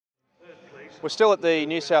We're still at the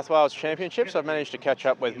New South Wales Championships. I've managed to catch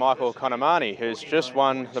up with Michael Konomanyi, who's just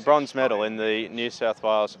won the bronze medal in the New South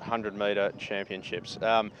Wales 100 metre Championships.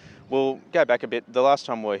 We'll go back a bit. The last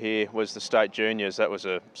time we were here was the State Juniors. That was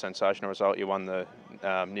a sensational result. You won the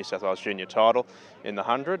New South Wales Junior title in the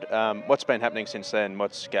 100. What's been happening since then?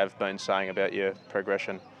 What's Gav been saying about your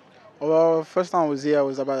progression? Well, first time I was here, I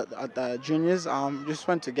was about at the juniors. Just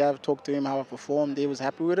went to Gav, talked to him how I performed. He was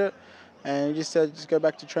happy with it, and he just said, just go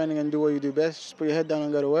back to training and do what you do best. Just put your head down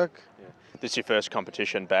and go to work. Yeah. This is your first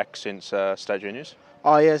competition back since State Juniors?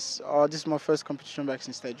 Oh yes, this is my first competition back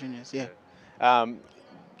since State Juniors. Yeah.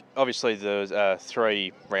 Obviously, there's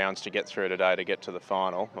 3 rounds to get through today to get to the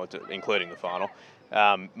final, including the final.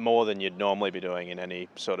 More than you'd normally be doing in any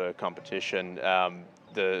sort of competition.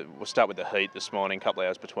 We'll start with the heat this morning, a couple of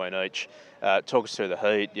hours between each. Talk us through the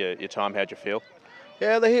heat, your time, how'd you feel?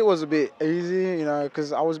 Yeah, the heat was a bit easy, you know,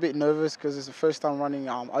 because I was a bit nervous because it's the first time running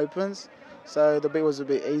opens. So the bit was a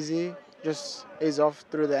bit easy, just ease off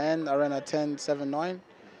through the end. I ran a 10.79,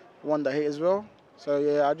 won the heat as well. So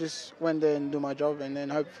yeah, I just went there and do my job and then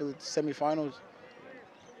hope for the semi-finals.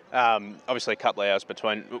 Obviously a couple of hours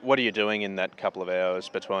between. What are you doing in that couple of hours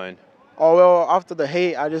between? Oh well, after the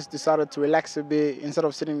heat, I just decided to relax a bit. Instead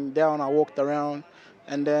of sitting down, I walked around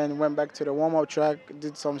and then went back to the warm-up track,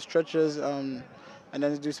 did some stretches, and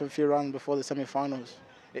then do some few runs before the semi-finals.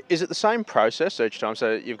 Is it the same process each time?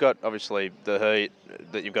 So you've got obviously the heat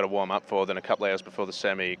that you've got to warm up for, then a couple of hours before the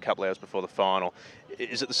semi, a couple of hours before the final.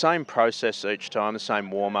 Is it the same process each time, the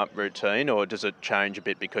same warm-up routine, or does it change a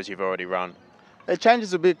bit because you've already run? It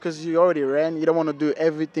changes a bit because you already ran. You don't want to do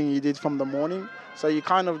everything you did from the morning. So you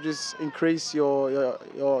kind of just increase your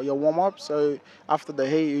warm-up. So after the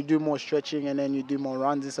heat, you do more stretching and then you do more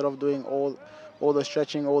runs instead of doing all the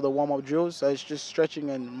stretching, all the warm-up drills. So it's just stretching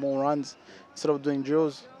and more runs instead of doing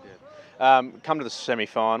drills. Yeah. Come to the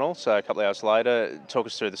semi-final, so a couple of hours later. Talk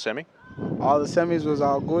us through the semi. The semis was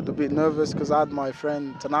good, a bit nervous because I had my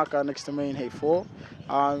friend Tanaka next to me in heat 4,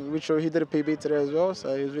 which he did a PB today as well,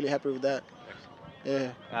 so he was really happy with that.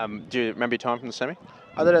 Yeah. Do you remember your time from the semi?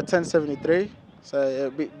 I did a 10.73,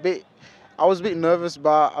 so I was a bit nervous,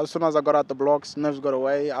 but as soon as I got out the blocks, nerves got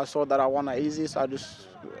away. I saw that I won it easy, so I just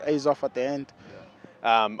eased off at the end.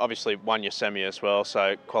 Obviously won your semi as well,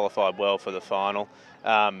 so qualified well for the final.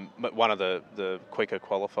 But one of the quicker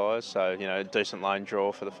qualifiers, so you know, decent lane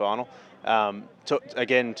draw for the final.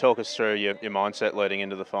 Talk us through your mindset leading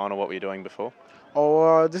into the final. What were you doing before?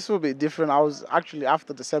 This will be different. I was actually,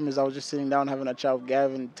 after the semis, I was just sitting down having a chat with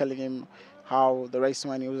Gav and telling him how the race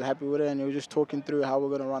went. He was happy with it, and he was just talking through how we're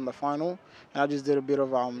going to run the final. And I just did a bit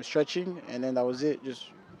of stretching, and then that was it. Just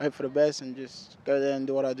hope for the best and just go there and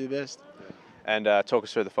do what I do best. And talk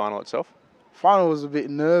us through the final itself. Final was a bit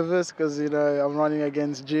nervous because, you know, I'm running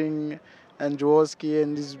against Jing and Jaworski,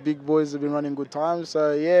 and these big boys have been running good times.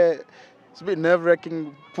 So, yeah, it's a bit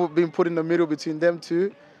nerve-wracking being put in the middle between them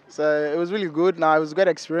two. So it was really good. It was a great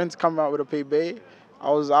experience coming out with a PB.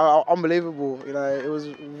 I was unbelievable. You know, it was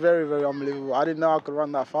very, very unbelievable. I didn't know I could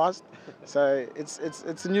run that fast. So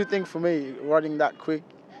it's a new thing for me, running that quick,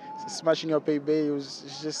 smashing your PB.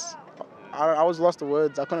 It's just, I was lost for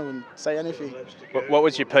words. I couldn't even say anything. What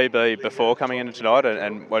was your PB before coming into tonight,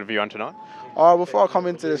 and what have you run tonight? Before I come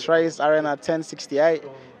into this race, I ran a 10.68,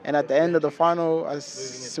 and at the end of the final, I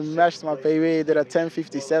smashed my PB, did a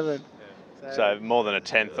 10.57. So more than a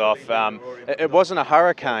tenth off. It wasn't a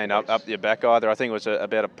hurricane up your back either. I think it was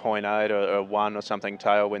about a 0.8 or a 1 or something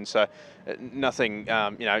tailwind. So nothing,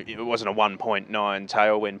 it wasn't a 1.9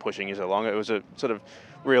 tailwind pushing you along. It was a sort of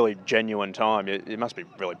really genuine time. You must be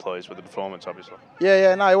really pleased with the performance, obviously.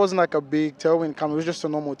 Yeah, no, it wasn't like a big tailwind coming. It was just a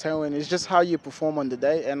normal tailwind. It's just how you perform on the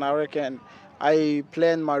day. And I reckon I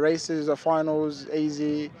planned my races, the finals,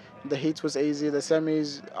 easy. The heats was easy. The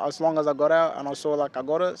semis, as long as I got out and I saw like I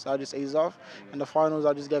got it, so I just eased off. And the finals,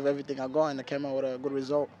 I just gave everything I got and I came out with a good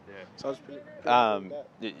result. Yeah. So I was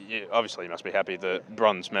pretty obviously, you must be happy. The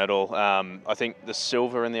bronze medal. I think the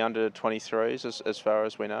silver in the under 23s, as far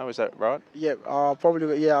as we know. Is that right? Yeah, I probably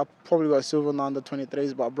got silver in the under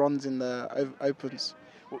 23s, but bronze in the opens.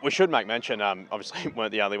 We should make mention, obviously you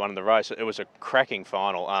weren't the only one in the race. It was a cracking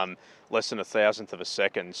final, less than 1,000th of a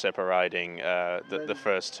second separating the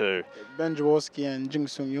first two. Ben Jaworski and Jing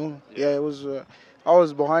Sung Yung. Yeah, it was. I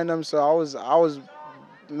was behind them, so I was.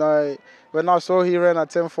 When I saw he ran at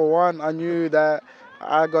 10.41, I knew that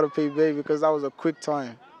I got a PB because that was a quick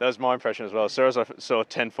time. That was my impression as well. As soon as I saw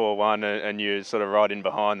 10-4-1 and you sort of right in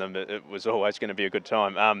behind them, it was always going to be a good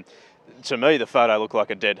time. To me, the photo looked like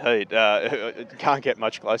a dead heat. It can't get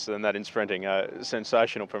much closer than that in sprinting.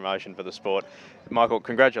 Sensational promotion for the sport. Michael,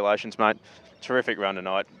 congratulations, mate. Terrific run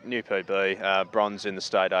tonight. New PB, bronze in the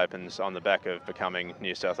State Opens on the back of becoming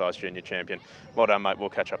New South Wales Junior Champion. Well done, mate. We'll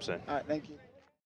catch up soon. All right, thank you.